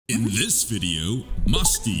In this video,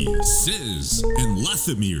 Musty, Sizz, and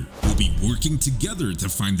LETHAMYR will be working together to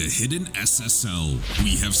find the hidden SSL.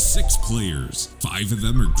 We have 6 players, 5 of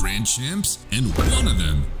them are Grand Champs, and 1 of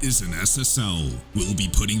them is an SSL. We'll be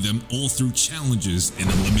putting them all through challenges and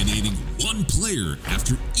eliminating 1 player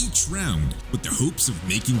after each round with the hopes of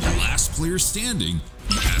making the last player standing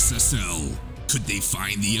the SSL. Could they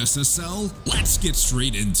find the SSL? Let's get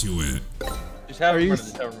straight into it. Are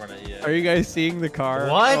you guys seeing the car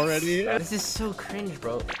already? This is so cringe,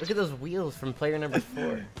 bro. Look at those wheels from player number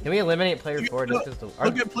 4. Can we eliminate player 4 just because the...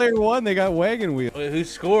 Look at player 1, they got wagon wheels. Wait, who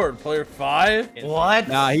scored? Player 5? What?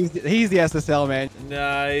 Nah, he's the SSL, man.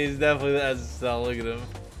 Nah, he's definitely the SSL. Look at him.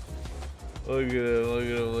 Look at him, look at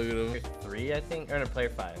him, look at him. Player 3, I think? Or no, player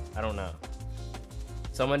 5. I don't know.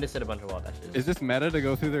 Someone just did a bunch of wall dashes. Is this meta to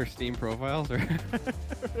go through their Steam profiles? Or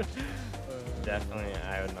Definitely,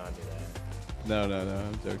 I would not do that. No,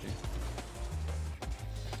 I'm joking.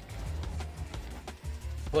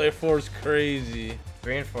 Player 4's crazy.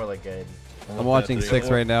 3 and 4 look good. I'm watching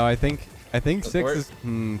 6 right now. I think 6 is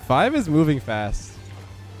 5 is moving fast.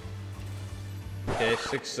 Okay,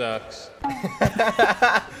 6 sucks.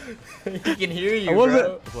 He can hear you,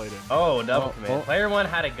 bro. Oh, double command. Oh. Player 1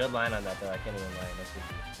 had a good line on that, though. I can't even lie.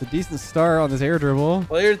 It's a decent start on this air dribble.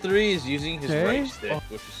 Player 3 is using his right stick,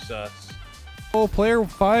 which is sus. Oh, player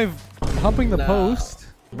 5 humping the post.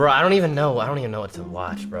 Bro, I don't even know what to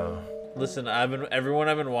watch, bro. Listen, everyone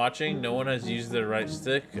I've been watching, no one has used their right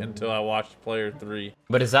stick until I watched player 3.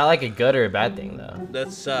 But is that like a good or a bad thing, though?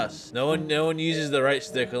 That's sus. No one uses the right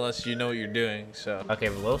stick unless you know what you're doing. So. Okay,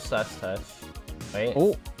 a little sus touch. Wait.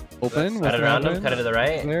 Oh, open. Cut it around him. Cut it to the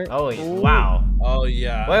right. There. Oh, wow. Oh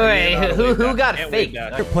yeah. Wait. Who got faked?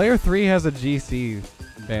 Player 3 has a GC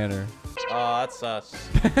banner. Oh, that's sus.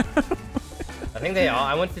 I think they all.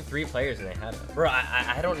 I went through 3 players and they had it. Bro,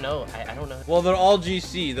 I don't know. I don't know. Well, they're all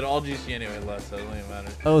GC. They're all GC anyway, Les, so it doesn't even matter.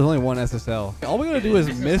 Oh, there's only 1 SSL. All we gotta do is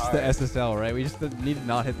miss the SSL, right? We just need to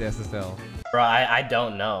not hit the SSL. Bro, I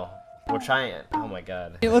don't know. We're trying it. Oh my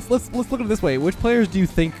god. Hey, let's look at it this way. Which players do you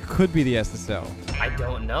think could be the SSL? I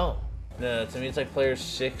don't know. No, to me it's like player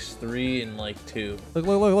 6, 3, and like 2.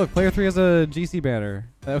 Look. Player 3 has a GC banner.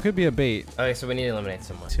 That could be a bait. Okay, so we need to eliminate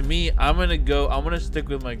someone. To me, I'm gonna stick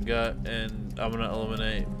with my gut and I'm gonna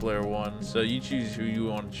eliminate player 1. So you choose who you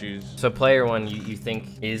want to choose. So player 1 you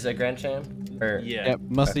think is a grand champ? Or yeah.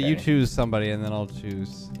 Musty, you choose somebody and then I'll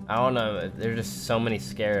choose. I don't know. There's just so many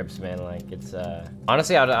scarabs, man. Like it's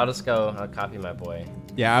honestly I'll just go. I'll copy my boy.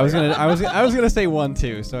 Yeah, I was gonna say 1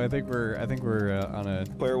 too. So I think we're on a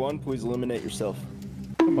Player 1, please eliminate yourself.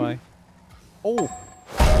 Goodbye. Oh.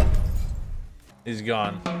 He's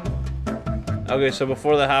gone. Okay, so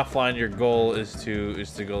before the half line, your goal is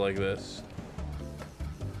to go like this.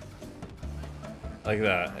 Like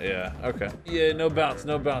that, yeah. Okay. Yeah, no bounce.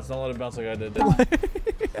 Don't let it bounce like I did.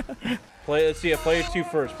 Let's see, player 2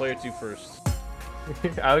 first. Player 2 first.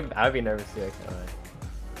 I'd be nervous too.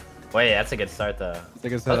 Wait, that's a good start though.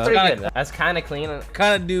 That's pretty good. That's kind of clean.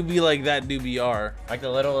 Kind of doobie like that doobie R. Like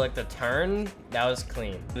the turn, that was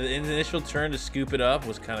clean. The initial turn to scoop it up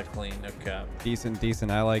was kind of clean. No cap. Decent.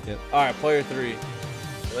 I like it. All right, player 3.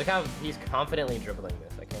 Look how he's confidently dribbling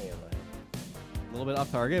this. I can't even lie. A little bit off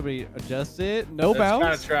target, but he adjusts it. No bounce.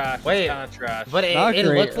 Kind of trash. Wait, kind of trash. But it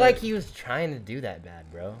looked like he was trying to do that bad,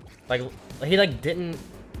 bro. Like he didn't.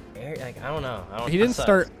 Like I don't know. He didn't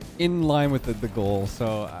start in line with the goal,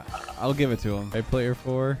 so I'll give it to him. Hey, player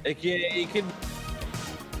 4. You can.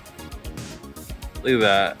 Look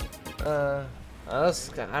at that.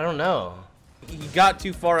 I don't know. He got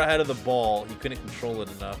too far ahead of the ball. He couldn't control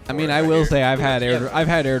it enough. I mean, I will say I've had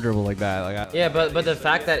air dribble like that. Like yeah, but the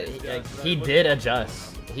fact that he did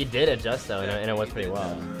adjust. He did adjust though, and it went pretty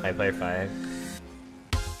well. I player 5.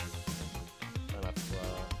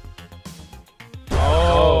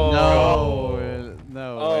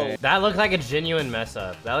 No way. That looked like a genuine mess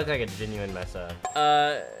up. Go ahead.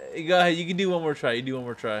 You can do one more try.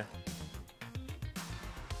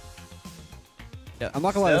 Yeah, I'm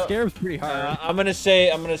not gonna lie. The scarab's pretty hard. I'm gonna say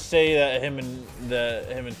that him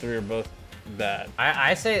and 3 are both bad.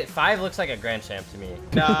 I say 5 looks like a grand champ to me.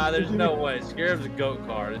 Nah, there's no way. Scarab's a goat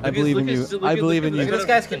card. I believe in you. I believe in you. Look at this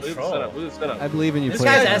guy's control. I believe in you. This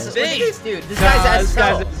guy's SSL. Dude, this guy's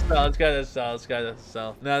SSL. This guy's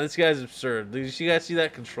SSL. No, this guy's absurd. Did you guys see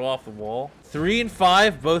that control off the wall? 3 and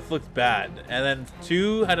 5 both looked bad, and then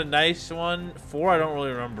 2 had a nice one. 4 I don't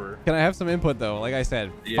really remember. Can I have some input though? Like I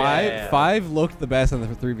said, 5 looked the best in the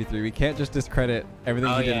 3v3. We can't just discredit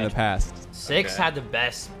everything he did in the past. 6 had the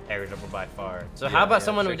best perishable by far. So how about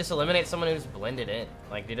someone who just eliminates someone who's blended in?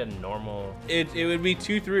 Like did a normal. It would be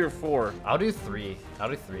 2, 3, or 4. I'll do 3. I'll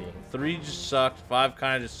do 3. 3 just sucked. 5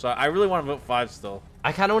 kind of just sucked. I really want to vote 5 still.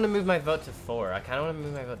 I kind of want to move my vote to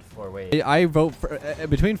 4. Wait. I vote for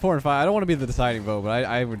between 4 and 5. I don't want to be the deciding vote, but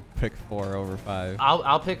I would pick 4 over 5.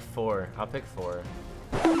 I'll pick 4. I'll pick 4.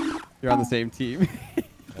 You're on the same team.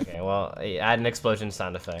 Okay, well, add an explosion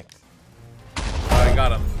sound effect. I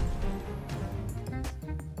got him.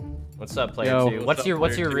 What's up, player Yo. 2? What's up,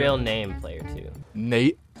 What's your player real name, player 2?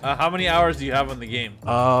 Nate. How many hours do you have on the game?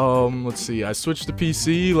 Let's see. I switched to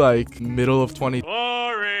PC like middle of 20.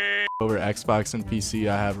 Boring. Over Xbox and PC,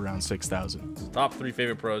 I have around 6,000. Top 3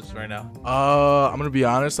 favorite pros right now. I'm gonna be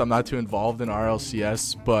honest. I'm not too involved in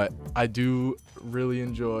RLCS, but I do really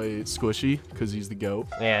enjoy Squishy because he's the GOAT.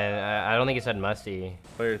 Yeah, I don't think you said Musty.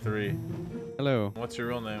 Player 3. Hello. What's your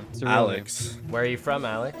real name? What's your real Alex. Where are you from,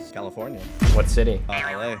 Alex? California. What city?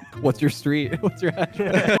 LA. name? What's your street? What's your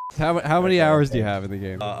address? How many hours do you have in the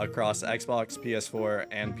game? Across Xbox, PS4,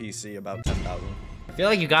 and PC, about 10,000. I feel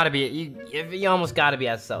like you gotta be, you almost gotta be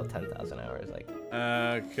SSL 10,000 hours. Like,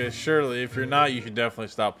 Cause surely if you're not, you should definitely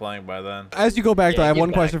stop playing by then. As you go back, though, I have get one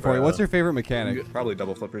back, question for you. bro. What's your favorite mechanic? Probably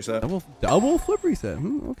double flip reset. Double flip reset.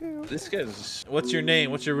 Okay. This guy's. What's your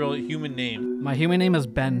name? What's your real human name? My human name is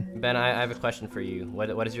Ben. Ben, I have a question for you.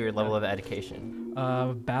 What is your level of education?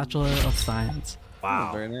 Bachelor of Science.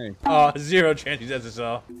 Wow. Very nice. Oh, 0 chance he's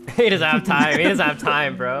SSL. He doesn't have time. He doesn't have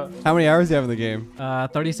time, bro. How many hours do you have in the game?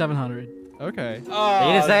 3,700. Okay. Oh,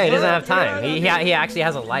 He doesn't have 0 time. He actually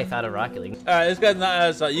has a life out of Rocket League. Alright, this guy's not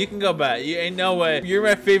SSL. You can go back. You ain't no way. You're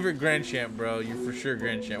my favorite Grand Champ, bro. You're for sure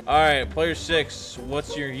Grand Champ. Alright, player 6.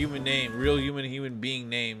 What's your human name? Real human being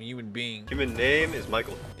name. Human being. Human name is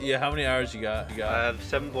Michael. Yeah, how many hours you got? I have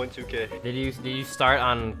 7.2k. Did you start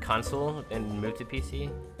on console and move to PC?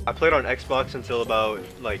 I played on Xbox until about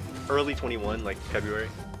like early 21, like February.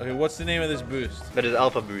 Okay, what's the name of this boost? That is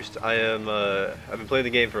Alpha Boost. I've been playing the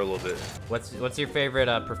game for a little bit. What's your favorite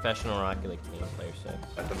professional Rocket League team, player 6?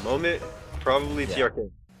 At the moment, probably TRK.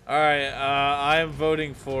 Alright, I am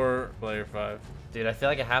voting for player 5. Dude, I feel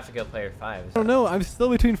like I have to go player 5. I don't know. I'm still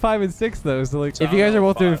between 5 and 6 though. So like, if you guys are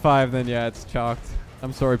both doing 5, then yeah, it's chalked.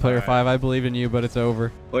 I'm sorry, player 5. I believe in you, but it's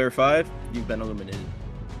over. Player 5, you've been eliminated.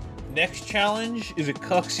 Next challenge is a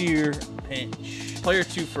Cuxier pinch. Player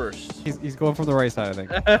 2 first. He's going from the right side, I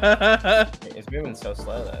think. It's moving so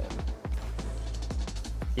slow though.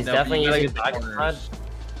 He's No, definitely you gotta using get the Pocket corners.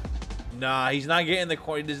 Nah, he's not getting the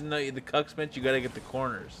corner. He doesn't know the Cux bench. You gotta get the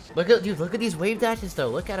corners. Look at look at these wave dashes though.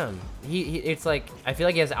 Look at him. It's like I feel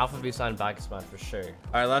like he has alpha boost on Pocket Spot for sure. All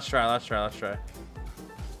right, let's try.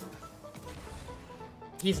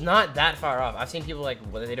 He's not that far off. I've seen people like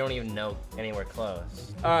they don't even know anywhere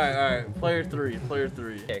close. All right. Player 3.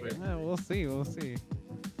 Okay, Yeah, we'll see. Because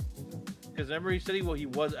remember he said he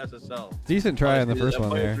was SSL. Decent try in the first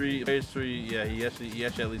one there. Player 3. Yeah, he actually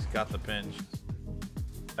at least got the pinch.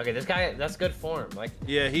 Okay, this guy, that's good form. Like,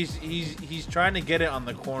 Yeah, he's trying to get it on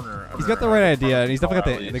the corner. He's got the right idea, and he's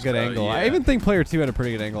definitely got At the least, good angle. yeah. I even think player 2 had a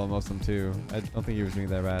pretty good angle on most of them too. I don't think he was doing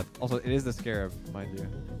that bad. Also, it is the Scarab, mind you.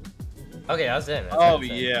 okay, I was in. Oh,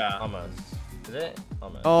 yeah. Almost. Is it?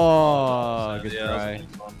 Almost. Oh, good Yeah, try.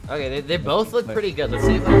 Okay, they both look pretty good. Let's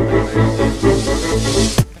see if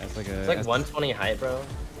That's like a. it's like 120 height, bro.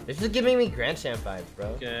 This is giving me Grand Champ vibes, bro.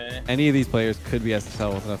 Okay. Any of these players could be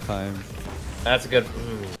SSL with enough time. That's a good.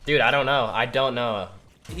 Dude, I don't know.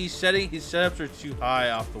 His setups are too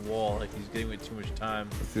high off the wall. Like he's getting with too much time.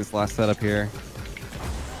 Let's do this last setup here.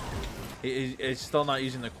 He's still not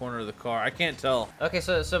using the corner of the car. I can't tell. Okay,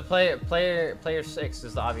 so player 6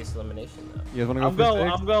 is the obvious elimination though. You guys want to go for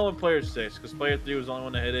I'm going with player 6 because player 3 was the only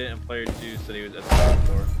one to hit it, and player 2 said he was SSL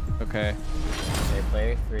before. 6? Okay. Okay,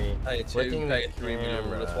 player 3. Player 3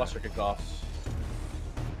 maneuver. Let's watch their kickoffs.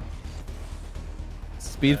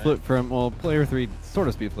 Speed flip from, well, player 3, sort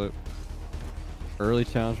of speed flip. Early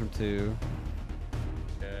challenge from 2.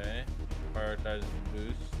 Okay. Prioritizes the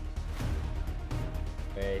boost.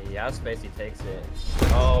 Okay, he has space, he takes it.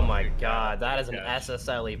 Oh my god, that is an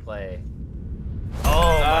SSL play. Oh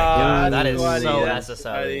my god, that is sweaty, so that's SSL.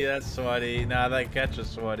 Sweaty, that's sweaty. Nah, that catch is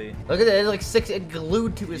sweaty. Look at it, it's like 6 it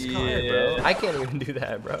glued to his car, Yeah. bro. I can't even do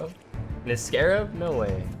that, bro. And his Scarab? No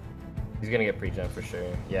way. He's gonna get pre-jump for sure.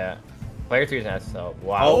 Yeah. Player 3 is an SSL.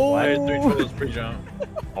 Wow. Oh! What? Player 3 was pre-jump.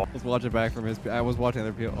 Let's watch it back from his. I was watching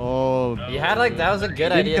other people. Oh. You had like, that was a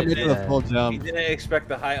good He idea. didn't to commit do to the that. full He jump. didn't expect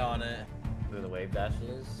the height on it. Do the wave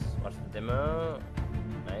dashes. Watch the demo.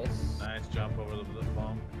 Nice. Nice jump over the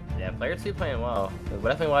bump. Yeah, player 2 playing well. We'll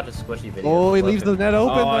definitely watch a squishy video. Oh, he leaves the net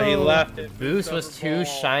open. Oh, he though. left it. Boost was too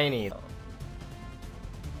shiny.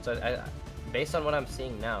 So based on what I'm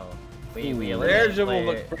seeing now, we eliminated Their will player.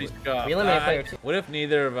 look pretty scuffed. We eliminated player 2. What if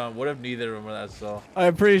neither of them? What if neither of them are SSL?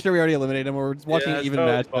 I'm pretty sure we already eliminated him. We're just watching Yeah, even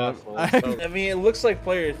that's match. possible. I mean, it looks like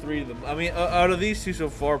player 3 to them. I mean, out of these two so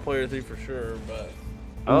far, player 3 for sure. But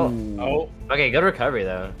Oh. Okay, good recovery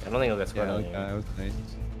though. I don't think he'll get scored Yeah, on okay, you. that was nice.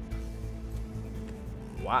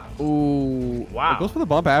 Wow. Ooh. Wow. It goes for the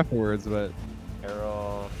bump afterwards, but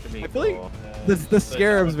Arrow. I feel like the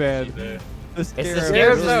scarabs, man. The It's the scarabs.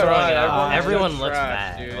 scarabs Really throwing it trash. out. Everyone Looks looks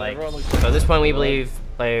trash, bad. dude. Like, Everyone looks so at this point, we bad. believe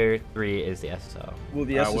player 3 is the SSL. Will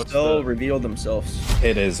the what's SSL the- reveal themselves?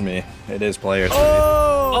 It is me. It is player 3.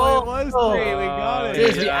 Oh, it was 3. We got it.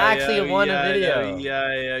 Dude, we actually won a video.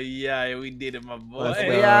 Yeah, we did it, my boy. Let's We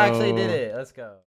go. actually did it. Let's go.